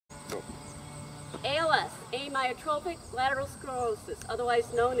ALS, amyotrophic lateral sclerosis,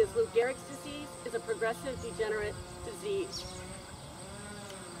 otherwise known as Lou Gehrig's disease, is a progressive degenerate disease.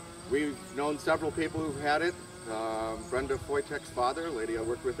 We've known several people who've had it. Brenda Foytek's father, a lady I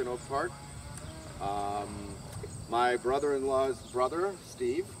worked with in Oak Park. My brother-in-law's brother,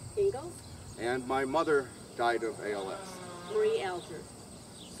 Steve. Ingalls. And my mother died of ALS. Marie Alger.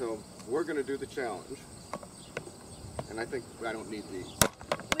 So we're going to do the challenge. And I think I don't need these.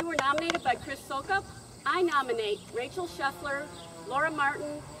 We were nominated by Chris Sokup. I nominate Rachel Scheffler, Laura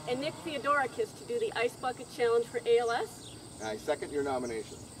Martin, and Nick Theodorakis to do the Ice Bucket Challenge for ALS. I second your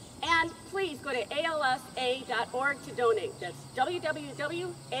nomination. And please go to alsa.org to donate. That's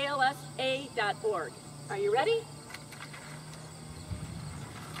www.alsa.org. Are you ready?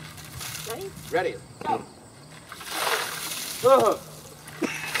 Ready? Ready. Go.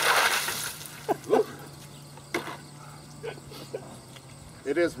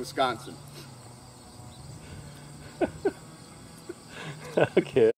 It is Wisconsin. Okay.